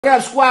What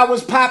up, squad?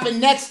 What's popping?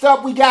 Next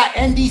up, we got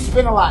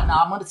Ndotspinalot.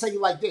 Now, I'm going to tell you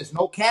like this.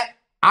 No cap.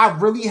 I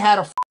really had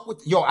a fuck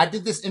with... Yo, I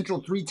did this intro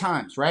 3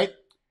 times, right?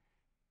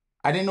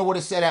 I didn't know what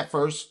it said at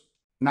first.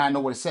 Now I know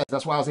what it says.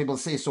 That's why I was able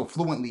to say it so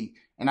fluently.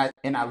 And I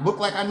look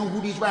like I knew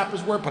who these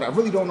rappers were, but I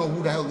really don't know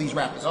who the hell these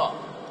rappers are.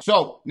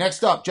 So,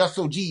 next up,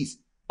 Justo G's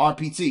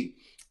RPT.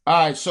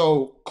 All right,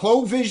 so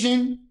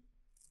Clovision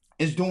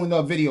is doing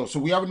the video. So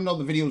we already know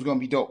the video is going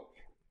to be dope.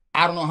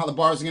 I don't know how the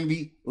bars are going to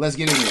be. Let's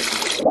get into it.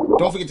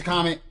 Don't forget to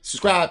comment,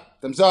 subscribe,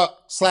 thumbs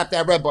up, slap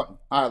that red button.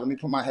 All right, let me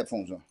put my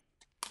headphones on.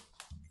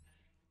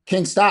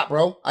 King, stop,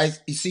 bro.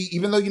 You see,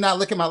 even though you're not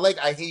licking my leg,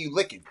 I hear you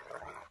licking.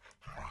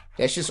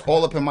 That's just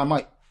all up in my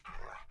mic.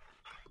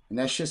 And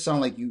that shit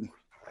sound like you.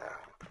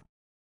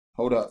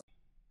 Hold up.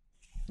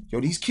 Yo,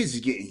 these kids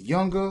are getting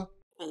younger.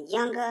 And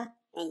younger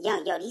and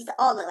young. Yo, these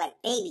all look like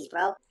babies,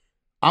 bro.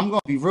 I'm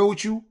going to be real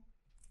with you.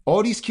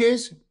 All these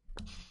kids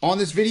on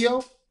this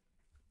video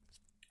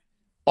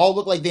all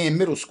look like they're in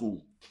middle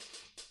school.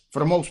 For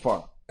the most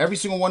part. Every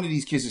single one of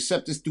these kids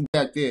except this dude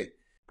back there.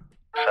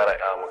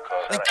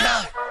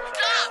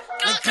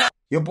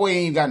 Your boy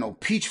ain't got no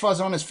peach fuzz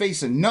on his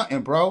face or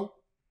nothing, bro.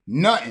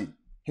 Nothing.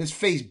 His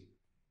face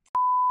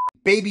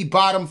baby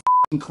bottom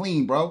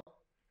clean, bro.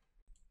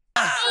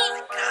 Mr.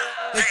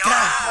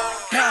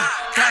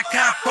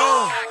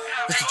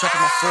 Trap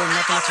on my phone,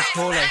 knocking at your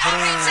door like,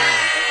 hold on.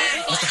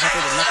 Mr.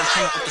 Hopper with nothing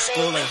coming up the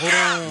school like, hold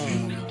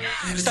on.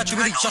 Is that you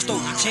really Justo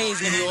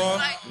G's, nigga?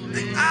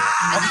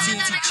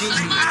 RPT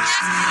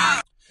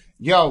G's.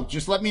 Yo,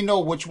 just let me know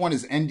which one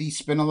is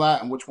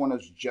Ndotspinalot and which one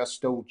is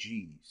Justo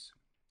G's.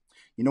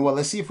 You know what?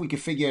 Let's see if we can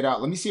figure it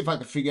out. Let me see if I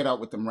can figure it out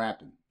with them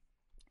rapping.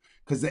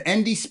 Because the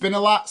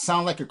Ndotspinalot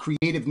sound like a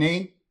creative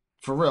name.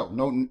 For real.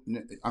 No,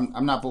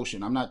 I'm not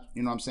bullshitting. I'm not,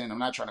 you know what I'm saying? I'm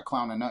not trying to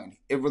clown or nothing.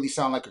 It really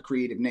sound like a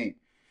creative name.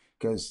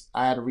 Because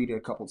I had to read it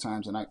a couple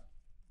times and I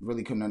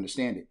really couldn't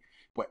understand it.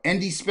 But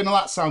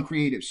Ndotspinalot sound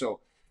creative.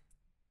 So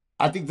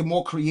I think the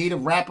more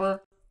creative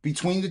rapper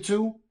between the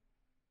two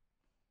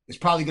is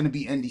probably going to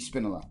be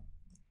Ndotspinalot.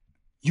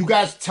 You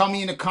guys tell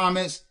me in the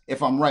comments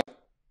if I'm right.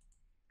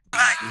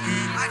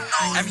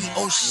 Every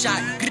old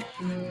shot.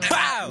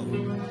 Wow.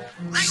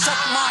 Suck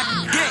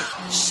my dick.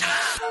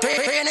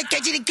 They're in a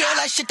cage to girl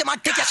like shit to my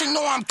dick. I should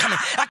know I'm coming.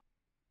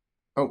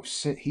 Oh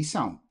shit, he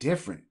sound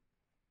different.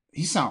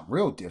 He sound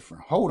real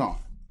different. Hold on.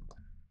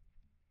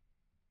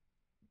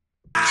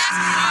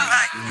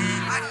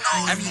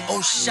 Every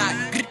old shot.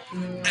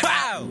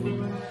 Wow.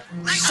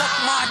 Suck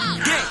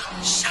my dick.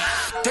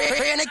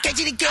 They're in a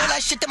cage to girl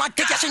like shit to my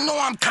dick. I should know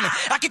I'm coming.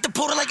 I get the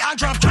portal like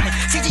Andre, I'm coming.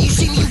 Since you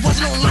see me, you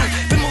wasn't on me.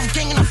 Been moving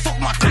gang and I fuck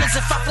my colors.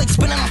 If I flake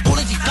spinning, I'm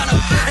bullet, you gonna.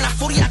 And I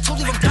 40, I told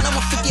you I'm gonna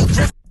 150 and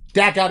drift.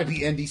 That gotta be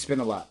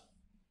Ndotspinalot.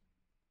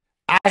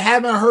 I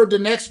haven't heard the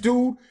next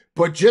dude,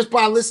 but just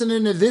by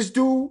listening to this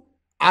dude,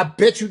 I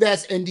bet you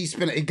that's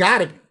Ndotspinalot. It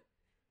gotta be.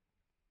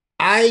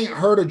 I ain't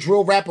heard a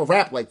drill rapper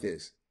rap like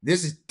this.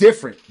 This is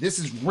different. This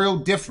is real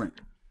different.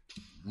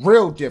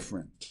 Real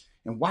different.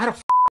 And why the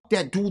f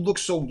that dude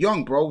looks so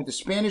young, bro? The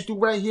Spanish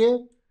dude right here,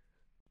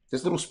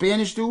 this little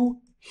Spanish dude,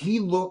 he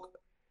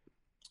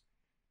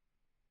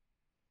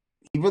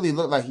really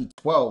looked like he's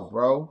 12,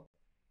 bro.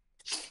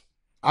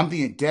 I'm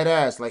being dead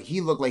ass. Like,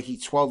 he looked like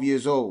he's 12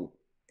 years old.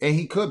 And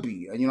he could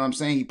be. You know what I'm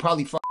saying? He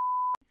probably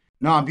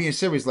No, I'm being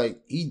serious. Like,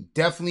 he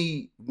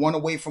definitely won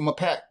away from a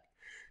pack.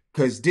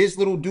 Because this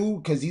little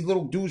dude, because these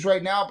little dudes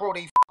right now, bro,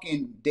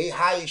 they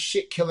high as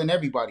shit killing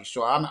everybody.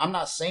 So I'm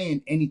not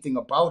saying anything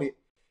about it.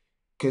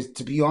 Because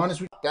to be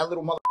honest with you, that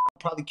little motherfucker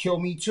probably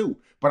killed me too.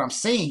 But I'm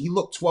saying he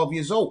looked 12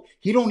 years old.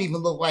 He don't even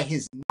look like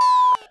his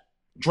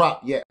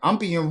drop yet. I'm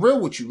being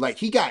real with you. Like,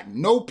 he got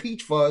no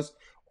peach fuzz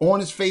on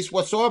his face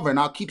whatsoever. And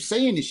I'll keep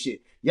saying this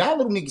shit. Y'all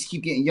little niggas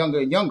keep getting younger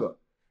and younger.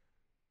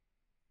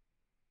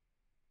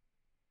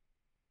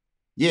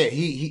 Yeah,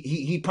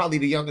 he probably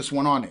the youngest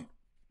one on it.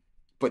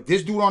 But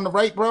this dude on the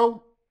right,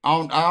 bro,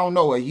 I don't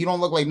know. He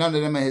don't look like none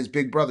of them are his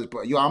big brothers.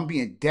 But yo, I'm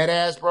being dead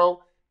ass, bro.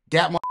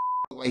 That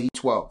motherfucker look like he's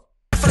 12.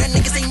 For that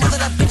niggas, they know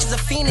that that bitch is a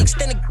phoenix.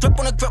 Then a grip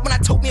on a grip when I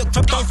told me a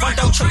grip don't run,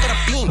 don't trip at a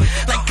beam.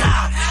 Like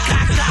God,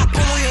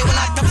 boom, here when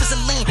I dump is a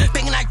lean.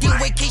 Banging idea,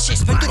 vacation,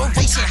 spin through the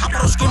race, hop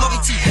out on scream over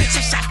T. 6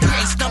 shots, 3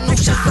 ain't snub, no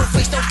shot, no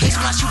face, no case.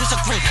 When I shoot, it's a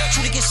green.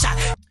 Shoot to get shot.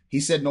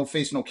 He said no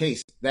face, no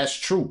case. That's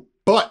true.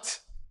 But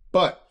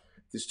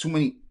there's too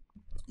many.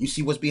 You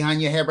see what's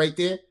behind your head right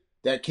there?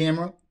 That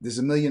camera, there's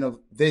a million of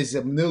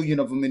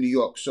them in New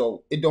York.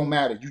 So it don't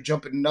matter. You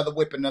jump in another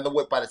whip.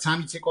 By the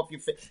time you take off your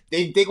face,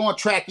 they gonna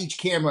track each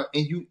camera.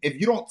 And if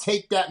you don't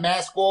take that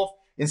mask off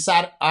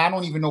inside, I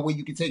don't even know where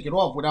you can take it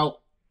off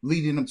without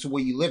leading them to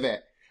where you live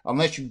at,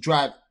 unless you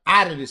drive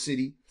out of the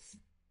city.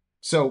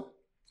 So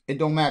it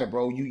don't matter,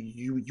 bro.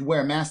 You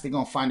wear a mask, they're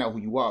gonna find out who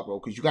you are, bro,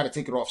 because you got to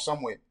take it off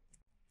somewhere,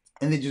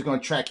 and they're just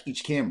gonna track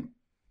each camera.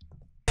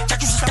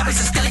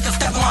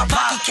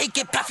 Can't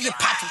get back for your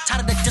pot.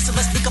 Tired of the distance,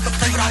 let's sneak up and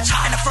play with our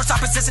child. And the first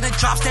opposition that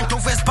drops, then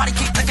over his body,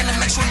 keep clicking to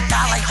make sure he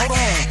die. Like, hold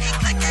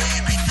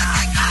on.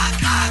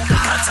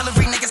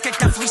 Artillery niggas can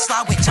definitely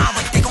slide with John,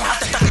 but they gon' have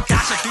to duck a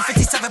dash. A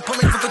 357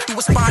 bullet ripping through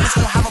his spine. It's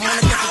gon' have him on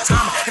a different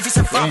time. If he's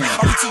a flop,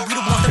 RPT, we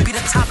the ones that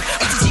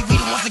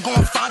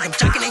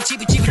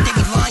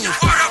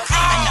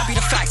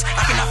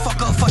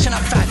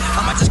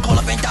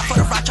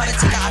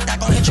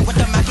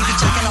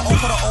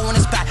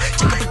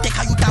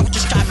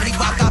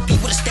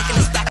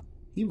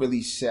He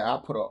really said, I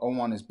put an O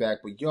on his back,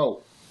 but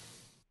yo,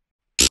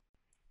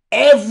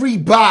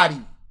 everybody,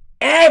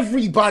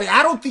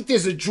 I don't think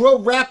there's a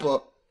drill rapper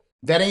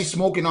that ain't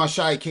smoking on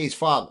Shy K's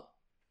father.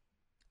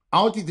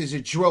 I don't think there's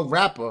a drill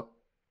rapper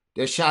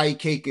that Shy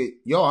K could,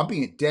 yo, I'm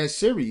being dead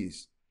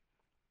serious.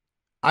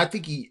 I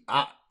think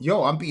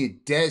I'm being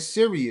dead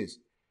serious.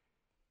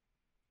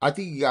 I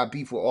think he got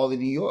beef with all of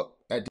New York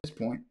at this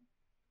point.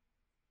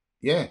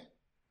 Yeah.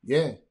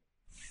 If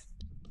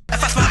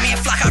I spot me and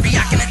flock, I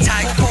react in a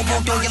tie. Boom,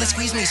 boom, don't yell and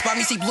squeeze me. Spot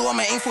me, see blue,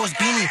 I'ma aim for his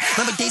beanie.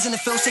 Remember days in the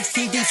field,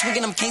 16 deep,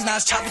 swinging them kings, now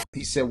it's chopping.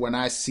 He said, when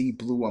I see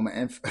blue, I'm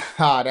an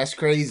that's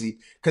crazy.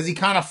 Because he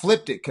kind of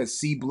flipped it, because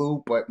see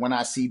blue, but when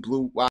I see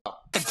blue, wow.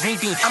 The green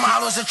bean, I'm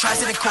out as a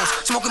tries to the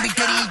coast. Smoking Big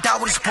Daddy, he died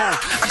with his pole.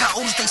 I got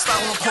oldest, they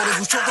style on the pole. If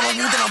you choking on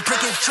you, then I'm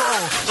breaking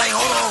control. Like,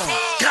 hold on.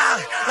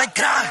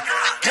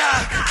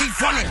 Keep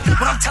running.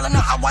 But I'm telling her,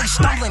 I why you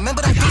stumbling.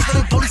 Remember them days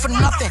where they bully for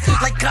nothing.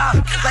 Like,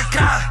 I'm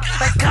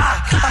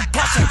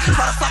busting.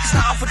 Motherfuckers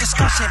not out for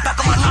discussion. Back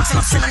on my knocks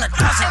and I'm sending a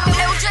dozen.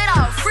 Hey,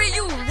 Jada, free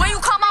you. When you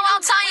come out,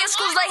 I'm tying your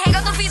schools like, hang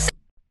out the feet.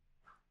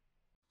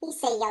 He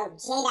said, yo,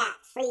 Jada,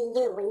 free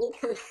you when you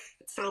come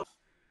out.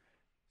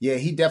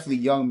 Yeah, he definitely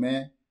young,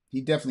 man. He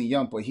definitely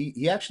young, but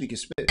he actually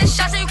can spit.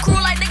 Shots in your crew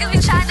like niggas be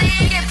trying to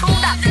get pulled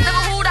out. Never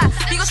hold out.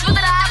 You gon' split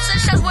to the opposite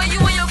shots where you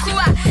and your crew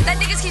at.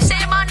 That niggas keep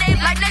saying my name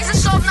like niggas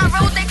is soft, not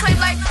road. They claim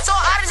like, so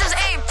I just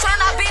aim. Turn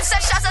out beef, set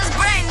shots as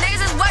brain.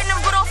 Niggas is waiting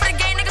them good off for the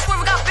game. Niggas swear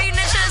we got beaten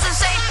and shit is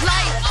insane.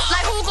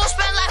 Like who gon'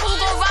 spend, like who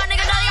gon' ride,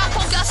 nigga. Now they got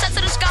poke, y'all set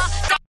to the sky.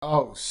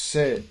 Oh,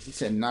 shit. He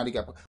said, Naughty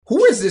got.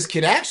 Who is this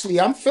kid? Actually,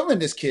 I'm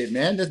feeling this kid,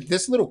 man.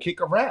 This little kid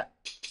can rap.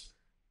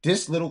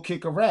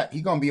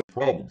 He gonna be a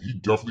problem. He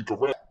definitely can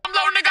rap.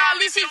 At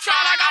least he try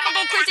like I'ma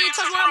go crazy,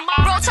 touch where I'm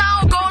on. Bro,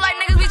 town go like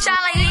niggas be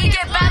trying like he ain't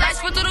get back. Like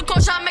split through the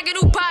coach, trying to make a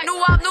new pack.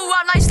 New up,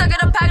 like stuck in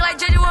the pack like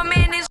genuine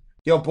man is.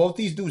 Yo, both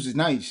these dudes is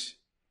nice.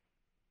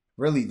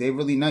 Really, they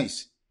really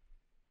nice.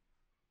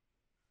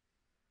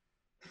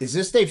 Is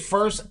this their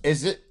first?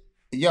 Is it?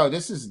 Yo,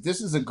 this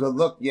is a good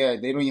look. Yeah,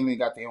 they don't even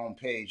got their own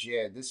page.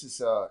 Yeah, this is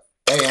hey,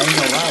 I ain't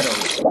gonna lie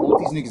though. Both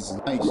these niggas is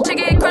nice. To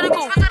get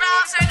critical. Split to the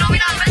opposite, no we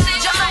not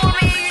messing. Just like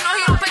with me, you know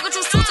he don't pick with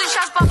you. 2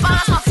 shots, but 5,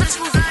 that's my finish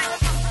move.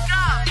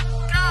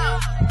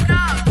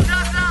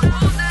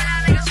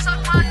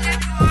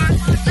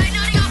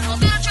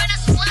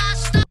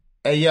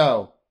 Hey,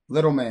 yo,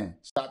 little man,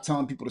 stop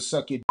telling people to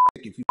suck your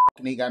dick if you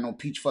ain't got no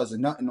peach fuzz or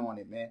nothing on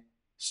it, man.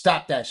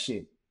 Stop that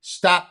shit.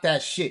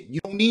 You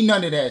don't need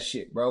none of that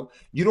shit, bro.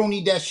 You don't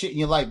need that shit in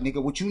your life,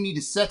 nigga. What you need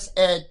is sex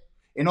ed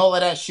and all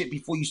of that shit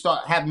before you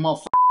start having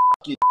motherfuckers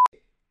your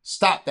dick.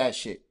 Stop that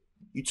shit.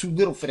 You too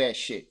little for that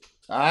shit,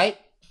 all right?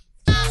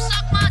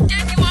 Suck my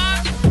dick, you are.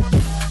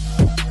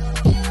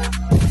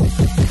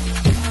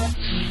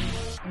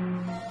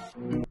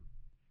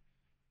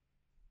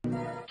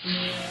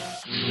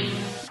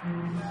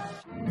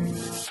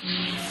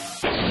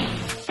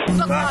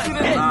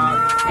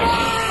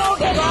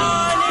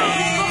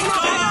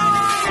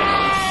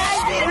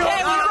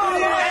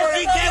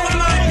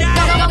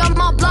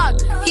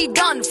 He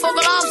done.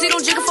 Focal arms, he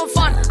don't jiggle for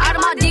fun. Out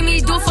of my demon,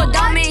 he do it for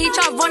diamond. He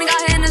try running,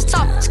 got hit in his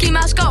top. Ski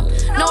mask up.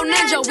 No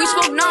ninja, we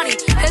smoke naughty.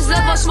 His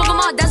liver, smoke him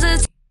out, that's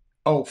his.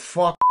 Oh,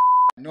 fuck.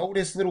 No,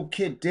 this little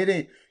kid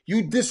didn't.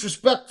 You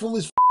disrespectful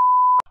as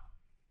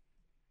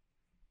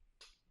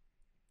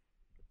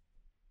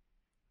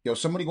Yo,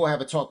 somebody go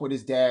have a talk with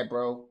his dad,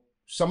 bro.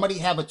 Somebody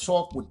have a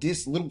talk with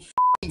this little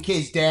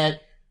kid's dad.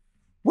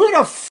 Where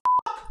the fuck?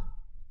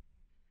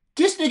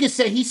 This nigga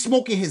said he's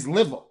smoking his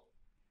liver.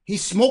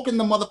 He's smoking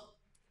the mother...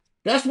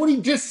 That's what he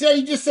just said.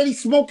 He just said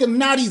he's smoking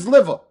Naughty's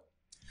liver.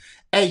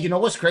 Hey, you know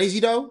what's crazy,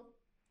 though?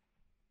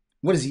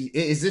 What is he?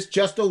 Is this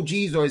just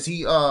OGs or is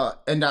he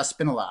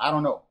Ndotspinalot? I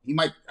don't know. He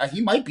might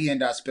be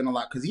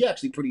Ndotspinalot because he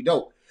actually pretty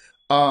dope.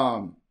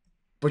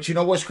 But you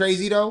know what's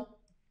crazy, though?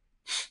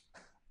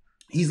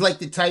 He's like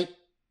the type,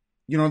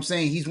 you know what I'm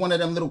saying? He's one of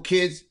them little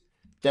kids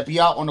that be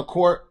out on the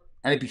court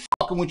and they be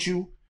fucking with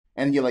you.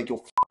 And you're like, yo,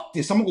 fuck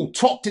this. I'm gonna go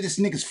talk to this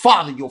nigga's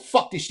father. Yo,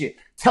 fuck this shit.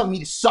 Telling me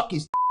to suck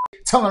his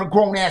telling a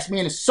grown-ass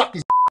man to suck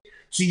his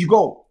So you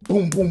go,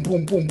 boom, boom,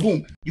 boom, boom,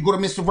 boom. You go to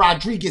Mr.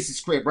 Rodriguez's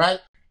crib, right?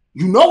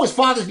 You know his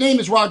father's name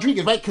is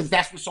Rodriguez, right? Because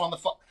that's what's on the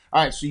fuck.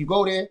 All right, so you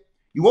go there.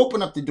 You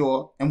open up the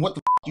door. And what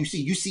the fuck you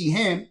see? You see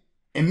him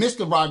and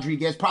Mr.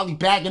 Rodriguez probably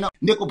bagging up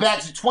nickel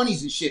bags of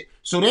 20s and shit.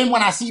 So then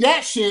when I see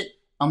that shit,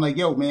 I'm like,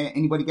 yo, man,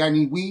 anybody got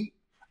any weed?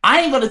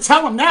 I ain't going to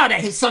tell him now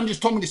that his son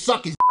just told me to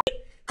suck his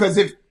because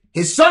if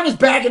his son is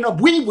bagging up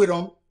weed with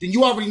him, then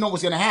you already know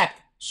what's going to happen.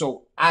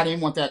 So I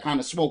didn't want that kind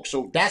of smoke.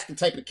 So that's the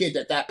type of kid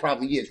that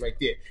probably is right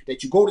there.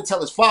 That you go to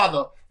tell his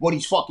father what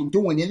he's fucking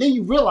doing. And then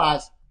you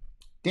realize,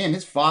 damn,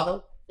 his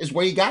father is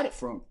where he got it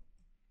from.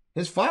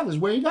 His father's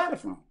where he got it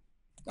from.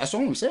 That's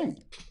all I'm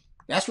saying.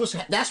 That's what's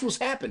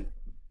happening.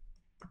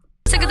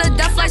 Sick of the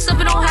death like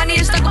sipping on honey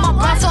and stuck on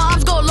my breath. So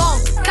arms go long.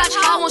 Catch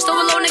high one, still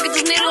low, nigga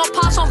just need to go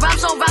pop on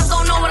raps. On raps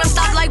don't know when I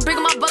stop like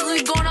bringing my brothers,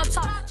 we going up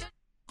top.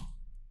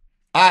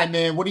 All right,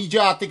 man. What do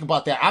y'all think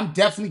about that? I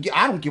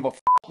don't give a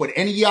fuck what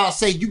any of y'all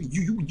say.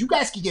 You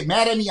guys can get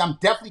mad at me. I'm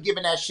definitely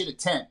giving that shit a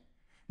 10.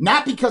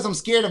 Not because I'm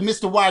scared of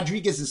Mr.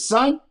 Rodriguez's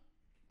son,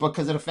 but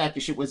because of the fact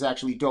that shit was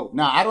actually dope.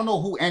 Now, I don't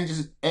know who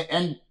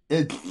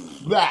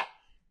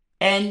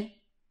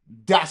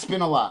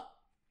Ndotspinalot.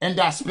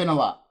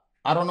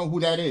 I don't know who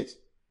that is.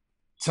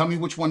 Tell me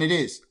which one it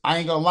is. I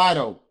ain't gonna lie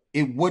though.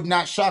 It would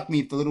not shock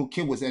me if the little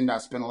kid was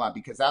Ndotspinalot,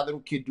 because that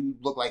little kid do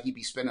look like he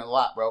be spinning a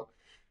lot, bro.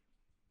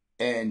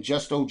 And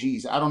just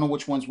OGs. I don't know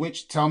which one's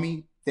which. Tell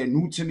me. They're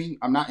new to me.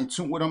 I'm not in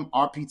tune with them.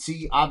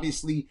 RPT,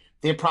 obviously,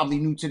 they're probably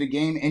new to the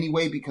game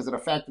anyway because of the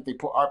fact that they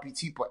put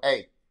RPT, but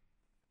hey,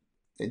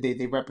 they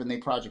repping their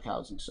project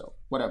housing, so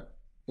whatever.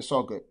 It's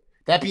all good.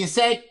 That being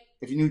said,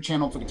 if you're new to the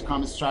channel, don't forget to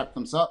comment, subscribe,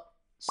 thumbs up,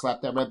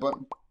 slap that red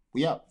button.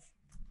 We out.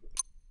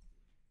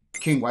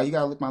 King, why you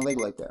gotta lick my leg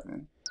like that,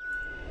 man?